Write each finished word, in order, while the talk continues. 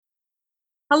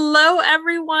Hello,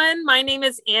 everyone. My name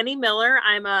is Annie Miller.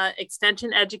 I'm an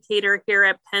extension educator here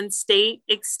at Penn State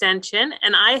Extension,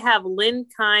 and I have Lynn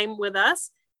Kime with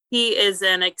us. He is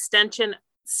an extension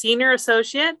senior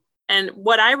associate, and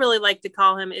what I really like to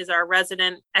call him is our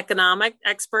resident economic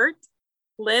expert.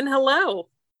 Lynn, hello.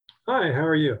 Hi, how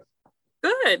are you?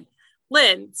 Good.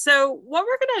 Lynn, so what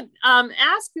we're going to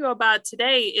ask you about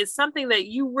today is something that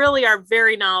you really are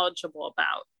very knowledgeable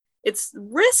about. It's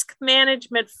risk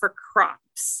management for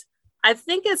crops. I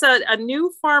think as a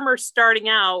new farmer starting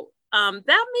out, that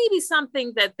may be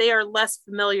something that they are less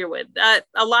familiar with.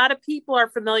 A lot of people are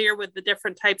familiar with the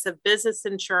different types of business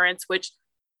insurance, which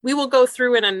we will go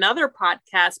through in another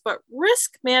podcast, but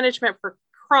risk management for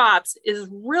crops is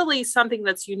really something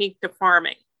that's unique to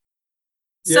farming.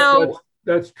 Yeah,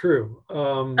 that's true.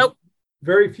 Oh,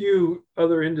 Very few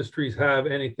other industries have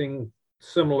anything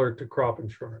similar to crop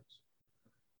insurance.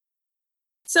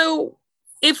 So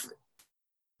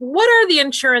what are the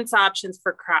insurance options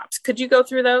for crops? Could you go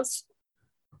through those?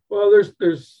 Well,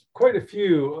 there's quite a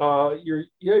few.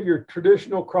 You have your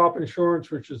traditional crop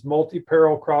insurance, which is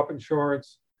multi-peril crop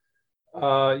insurance.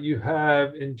 You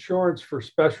have insurance for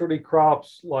specialty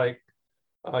crops, like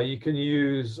you can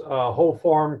use whole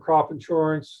farm crop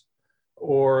insurance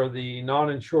or the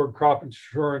non-insured crop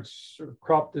insurance or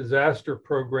crop disaster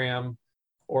program,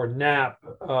 or NAP,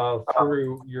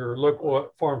 through your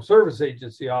local farm service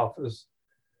agency office.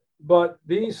 But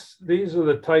these are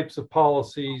the types of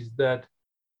policies that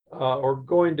are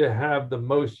going to have the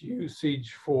most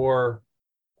usage for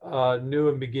new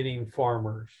and beginning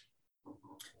farmers.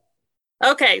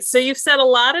 Okay, so you've said a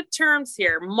lot of terms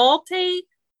here.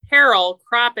 Multi-peril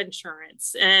crop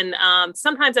insurance, and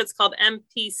sometimes that's called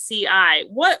MPCI.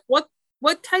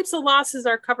 What types of losses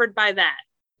are covered by that?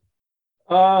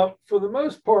 For the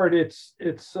most part, it's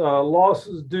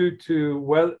losses due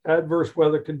to adverse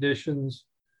weather conditions,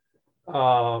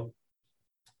 too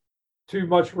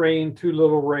much rain, too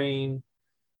little rain.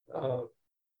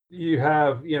 You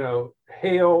have,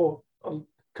 hail,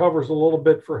 covers a little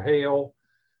bit for hail,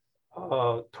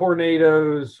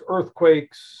 tornadoes,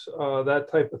 earthquakes, that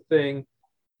type of thing.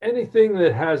 Anything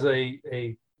that has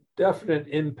a definite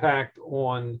impact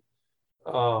on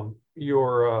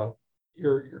your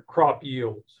crop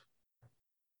yields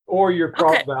or your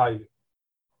crop value.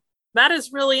 That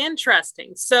is really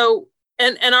interesting. So,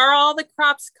 and are all the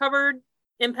crops covered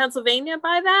in Pennsylvania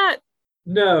by that?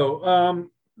 No,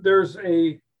 there's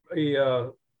a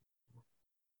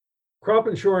crop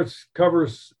insurance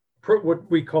covers what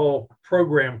we call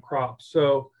program crops.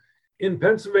 So in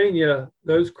Pennsylvania,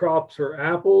 those crops are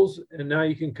apples, and now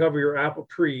you can cover your apple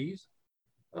trees.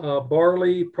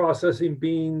 Barley, processing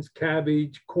beans,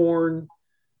 cabbage, corn,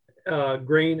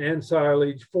 grain and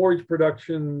silage, forage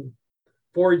production,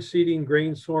 forage seeding,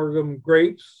 grain sorghum,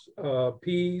 grapes,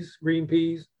 peas, green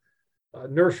peas.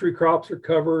 Nursery crops are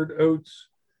covered, oats,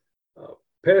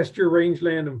 pasture,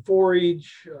 rangeland, and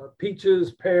forage,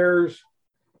 peaches, pears,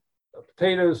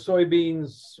 potatoes,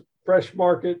 soybeans, fresh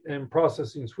market and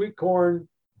processing sweet corn,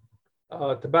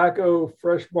 tobacco,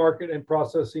 fresh market and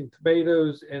processing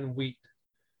tomatoes, and wheat.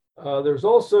 There's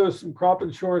also some crop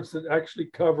insurance that actually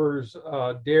covers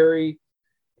dairy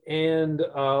and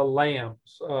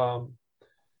lambs.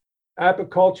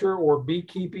 Apiculture or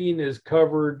beekeeping is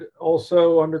covered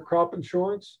also under crop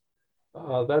insurance.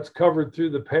 That's covered through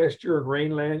the pasture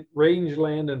and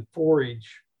rangeland and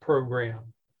forage program,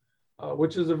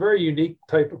 which is a very unique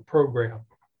type of program.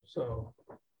 So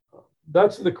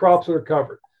that's the crops that are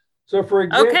covered. So for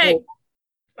example,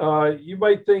 you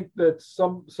might think that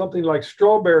something like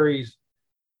strawberries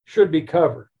should be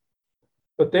covered,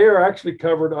 but they are actually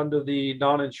covered under the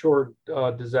non-insured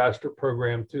disaster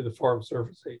program through the Farm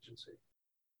Service Agency.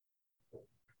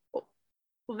 Well,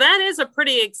 that is a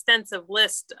pretty extensive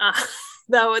list,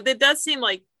 though it does seem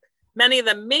like many of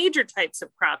the major types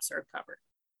of crops are covered.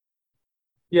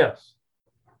 Yes.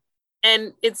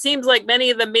 And it seems like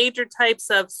many of the major types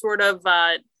of sort of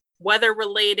weather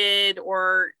related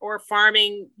or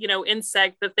farming,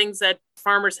 insect, the things that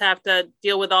farmers have to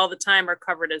deal with all the time are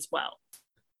covered as well.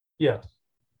 Yes.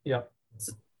 Yeah.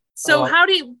 So how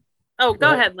do you,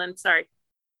 go ahead, Lynn, sorry.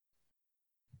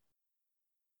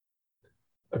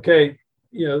 Okay.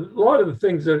 A lot of the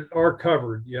things that are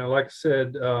covered, like I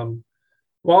said,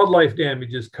 wildlife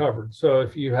damage is covered. So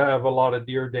if you have a lot of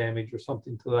deer damage or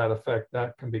something to that effect,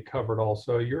 that can be covered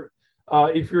also.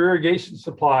 If your irrigation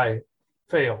supply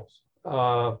fails,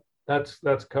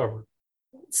 that's covered.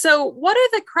 So what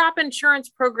are the crop insurance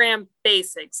program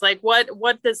basics? Like what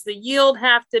does the yield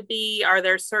have to be? Are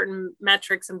there certain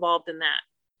metrics involved in that?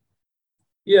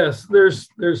 Yes, there's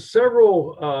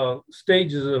several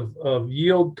stages of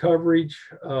yield coverage.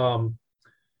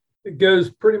 It goes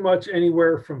pretty much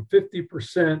anywhere from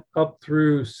 50% up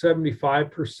through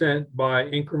 75% by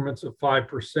increments of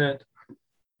 5%.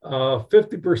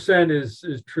 50%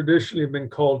 is traditionally been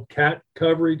called CAT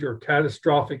coverage or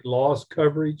catastrophic loss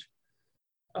coverage.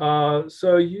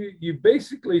 So you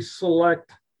basically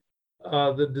select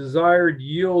the desired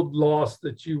yield loss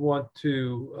that you want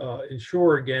to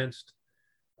insure against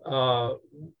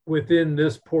within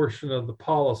this portion of the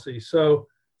policy. So,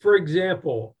 for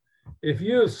example, if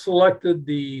you have selected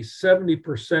the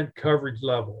 70% coverage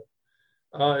level,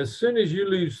 as soon as you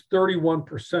lose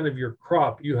 31% of your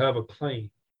crop, you have a claim.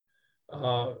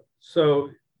 So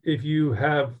if you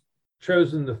have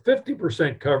chosen the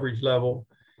 50% coverage level,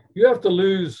 you have to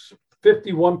lose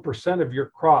 51% of your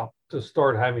crop to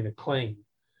start having a claim.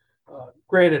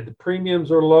 Granted, the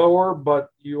premiums are lower, but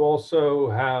you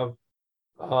also have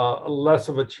less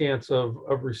of a chance of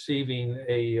receiving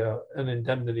an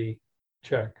indemnity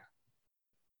check.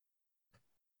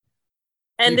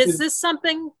 And is this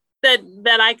something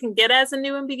that I can get as a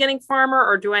new and beginning farmer,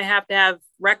 or do I have to have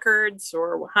records,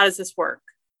 or how does this work?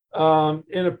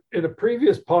 In a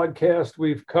previous podcast,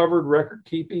 we've covered record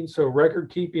keeping. So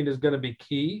record keeping is going to be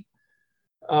key.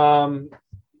 On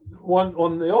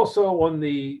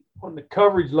the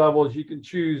coverage levels, you can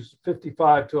choose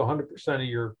 55 to 100% of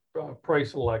your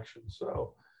price election.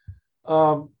 So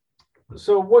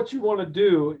what you want to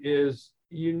do is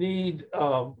you need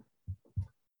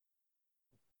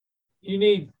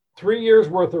 3 years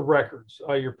worth of records,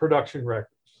 your production records,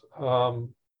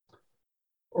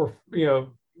 or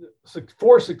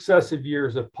 4 successive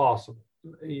years if possible.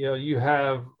 You're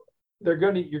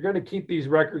going to keep these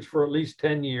records for at least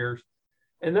 10 years,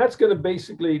 and that's going to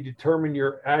basically determine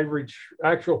your average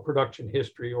actual production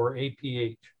history, or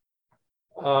APH.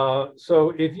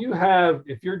 So if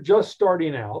you're just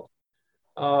starting out,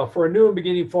 for a new and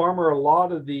beginning farmer, a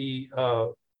lot of the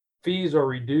fees are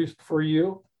reduced for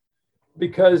you,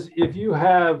 because if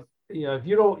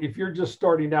you're just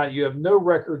starting out, you have no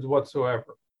records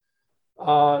whatsoever.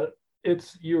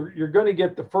 You're going to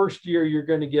get the first year, you're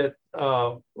going to get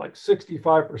like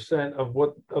 65%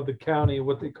 of the county,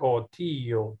 what they call a T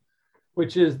yield,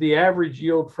 which is the average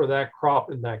yield for that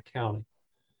crop in that county.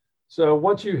 So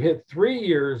once you hit 3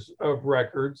 years of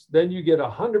records, then you get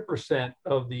 100%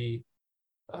 of the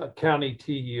county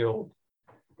T yield.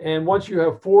 And once you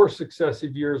have 4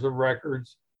 successive years of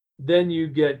records, then you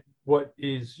get what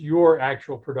is your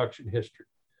actual production history.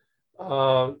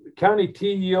 County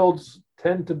T yields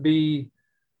tend to be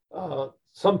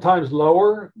sometimes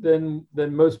lower than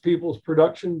most people's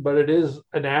production, but it is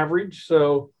an average.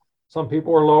 So some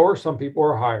people are lower, some people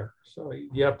are higher. So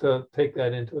you have to take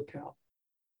that into account.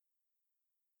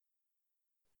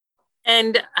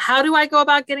 And how do I go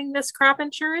about getting this crop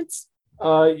insurance?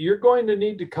 You're going to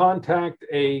need to contact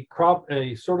a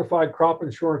certified crop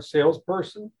insurance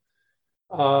salesperson.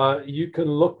 You can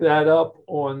look that up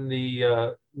on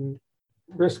the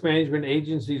Risk Management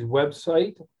Agency's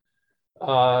website.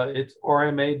 It's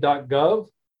rma.gov,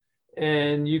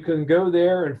 and you can go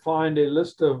there and find a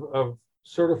list of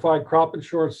certified crop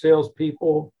insurance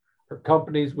salespeople or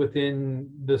companies within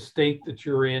the state that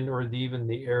you're in, or even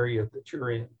the area that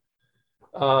you're in.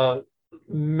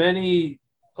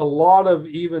 A lot of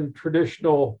even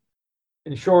traditional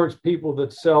insurance people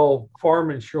that sell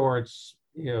farm insurance,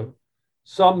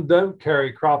 some don't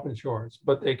carry crop insurance,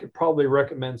 but they could probably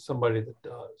recommend somebody that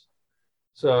does.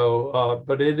 So,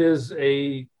 but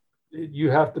you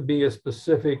have to be a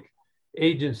specific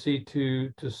agency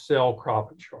to sell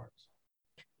crop insurance.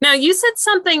 Now, you said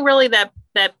something really that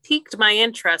piqued my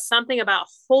interest, something about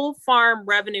whole farm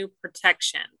revenue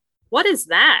protection. What is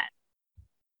that?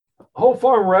 Whole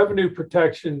farm revenue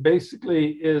protection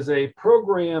basically is a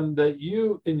program that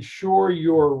you insure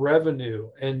your revenue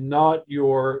and not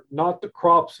the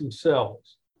crops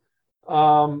themselves.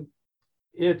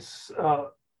 It's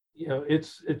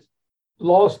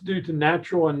loss due to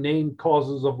natural and named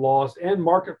causes of loss and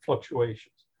market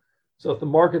fluctuations. So if the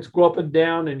markets go up and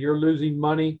down and you're losing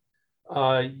money,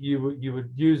 you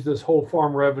would use this whole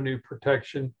farm revenue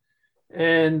protection.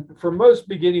 And for most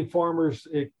beginning farmers,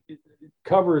 it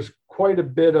covers quite a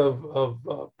bit of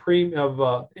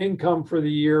income for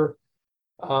the year.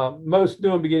 Most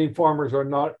new and beginning farmers are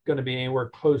not going to be anywhere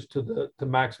close to the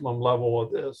maximum level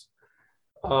of this.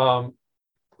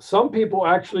 Some people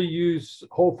actually use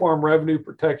whole farm revenue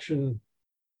protection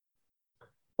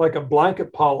like a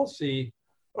blanket policy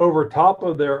over top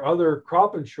of their other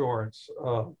crop insurance.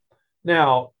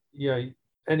 Now,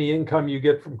 any income you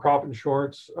get from crop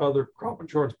insurance, other crop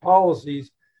insurance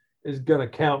policies, is going to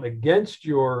count against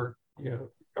your,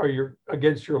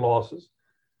 against your losses.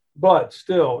 But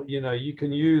still, you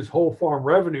can use whole farm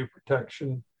revenue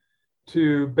protection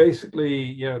to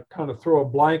basically, kind of throw a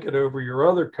blanket over your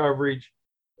other coverage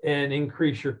and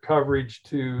increase your coverage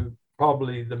to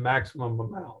probably the maximum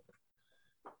amount.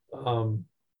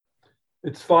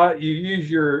 It's fine. You use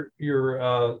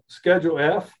your Schedule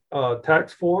F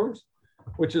tax forms,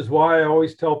 which is why I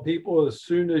always tell people, as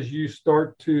soon as you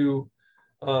start to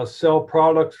sell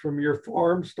products from your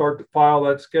farm, start to file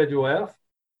that Schedule F.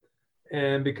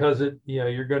 And because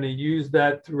you're going to use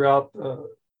that throughout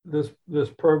this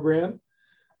program.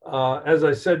 As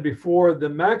I said before, the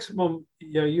maximum,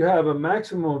 you have a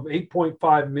maximum of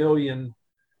 8.5 million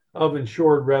of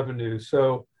insured revenue.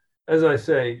 So as I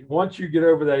say, once you get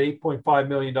over that $8.5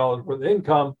 million worth of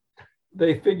income,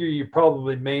 they figure you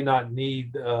probably may not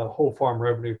need whole farm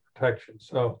revenue protection.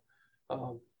 So,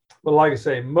 but like I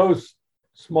say, most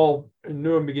small and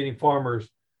new and beginning farmers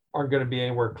aren't going to be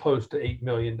anywhere close to $8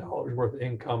 million worth of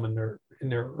income in their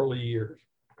early years.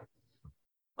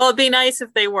 Well, it'd be nice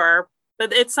if they were,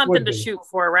 but it's something to shoot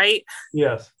for, right?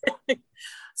 Yes.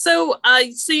 So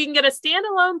you can get a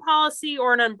standalone policy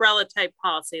or an umbrella type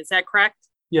policy. Is that correct?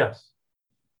 Yes.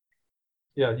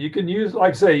 Yeah, you can use,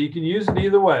 like I say, you can use it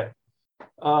either way.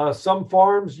 Some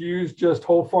farms use just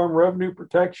whole farm revenue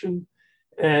protection,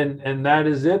 and that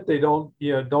is it. They don't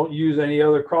use any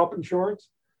other crop insurance.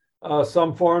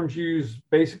 Some farms use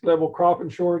basic level crop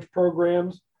insurance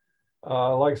programs.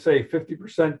 Like I say,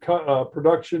 50%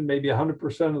 production, maybe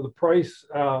 100% of the price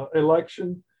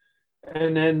election,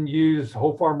 and then use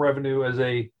whole farm revenue as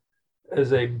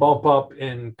a bump up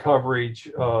in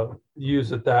coverage.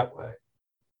 Use it that way.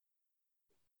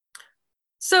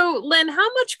 So, Lynn,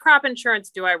 how much crop insurance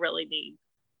do I really need?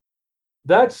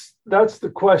 That's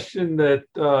the question that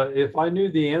if I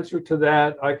knew the answer to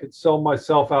that, I could sell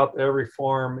myself out to every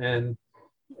farm and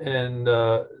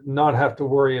not have to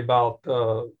worry about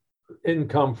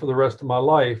income for the rest of my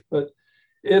life. But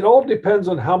it all depends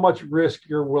on how much risk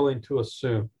you're willing to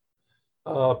assume.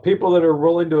 People that are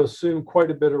willing to assume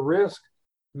quite a bit of risk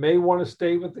may want to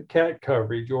stay with the cat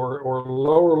coverage or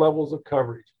lower levels of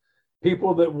coverage.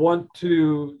 People that want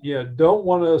to, don't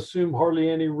want to assume hardly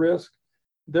any risk,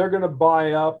 they're going to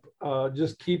buy up.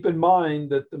 Just keep in mind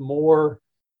that the more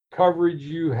coverage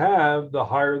you have, the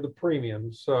higher the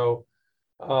premium. So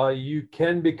you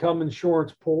can become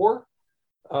insurance poor,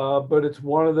 but it's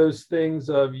one of those things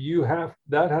of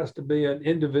that has to be an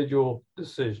individual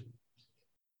decision.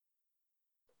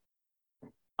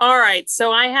 All right.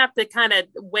 So I have to kind of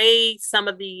weigh some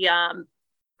of the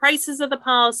prices of the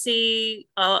policy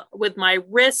with my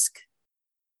risk,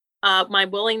 my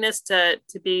willingness to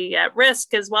be at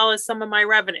risk, as well as some of my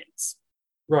revenues.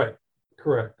 Right.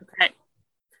 Correct. Okay.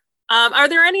 Are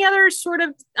there any other sort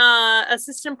of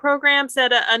assistance programs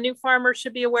that a new farmer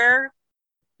should be aware of?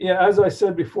 Yeah, as I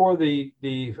said before, the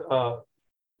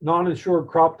non-insured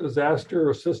crop disaster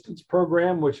assistance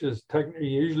program, which is technically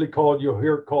usually called, you'll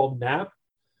hear it called NAP.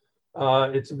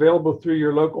 It's available through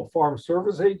your local farm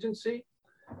service agency.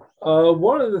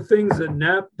 One of the things that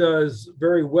NAP does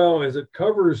very well is it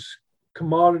covers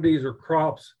commodities or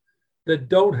crops that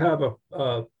don't have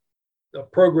a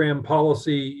program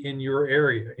policy in your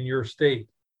area, in your state.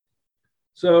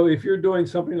 So if you're doing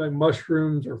something like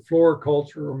mushrooms or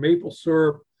floriculture or maple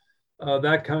syrup,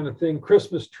 that kind of thing,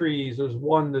 Christmas trees, there's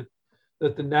one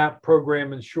that the NAP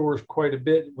program insures quite a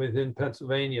bit within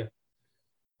Pennsylvania.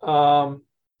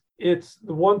 It's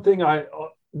the one thing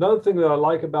another thing that I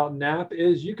like about NAP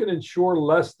is you can insure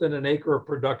less than an acre of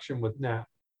production with NAP.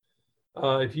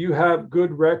 If you have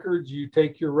good records, you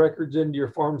take your records into your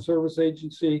farm service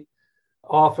agency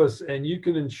office and you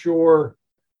can insure,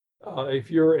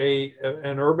 if you're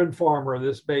an urban farmer,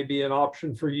 this may be an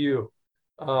option for you.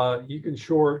 You can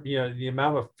insure, the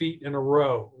amount of feet in a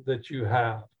row that you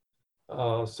have.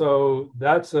 So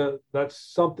that's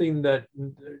something that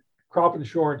crop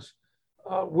insurance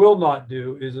will not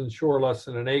do, is insure less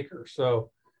than an acre.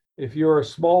 So if you're a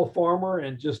small farmer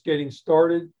and just getting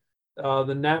started,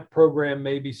 the NAP program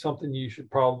may be something you should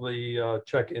probably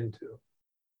check into.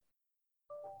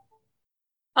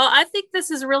 Well, I think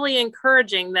this is really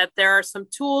encouraging that there are some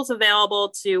tools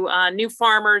available to new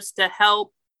farmers to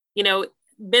help,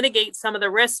 mitigate some of the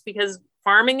risks, because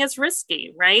farming is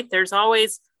risky, right? There's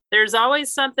always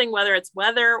something, whether it's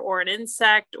weather or an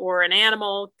insect or an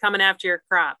animal coming after your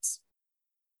crops.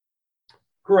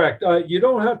 Correct. You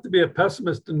don't have to be a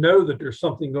pessimist to know that there's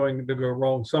something going to go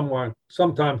wrong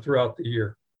sometime throughout the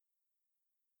year.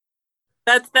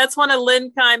 That's one of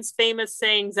Lynn Kime's famous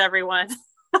sayings, everyone.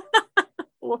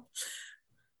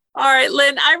 All right,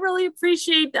 Lynn, I really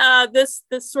appreciate this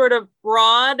sort of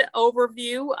broad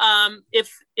overview.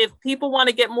 If people want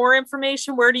to get more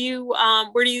information, where do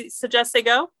you suggest they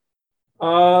go?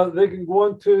 They can go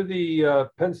onto the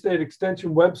Penn State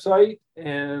Extension website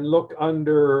and look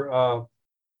under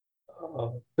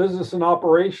business and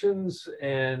operations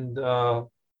and the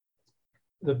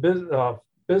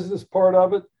business part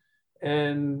of it.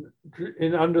 And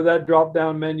under that drop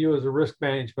down menu is a risk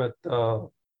management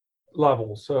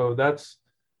level. So that's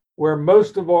where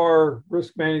most of our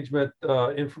risk management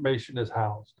information is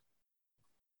housed.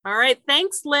 All right.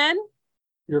 Thanks, Lynn.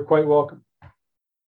 You're quite welcome.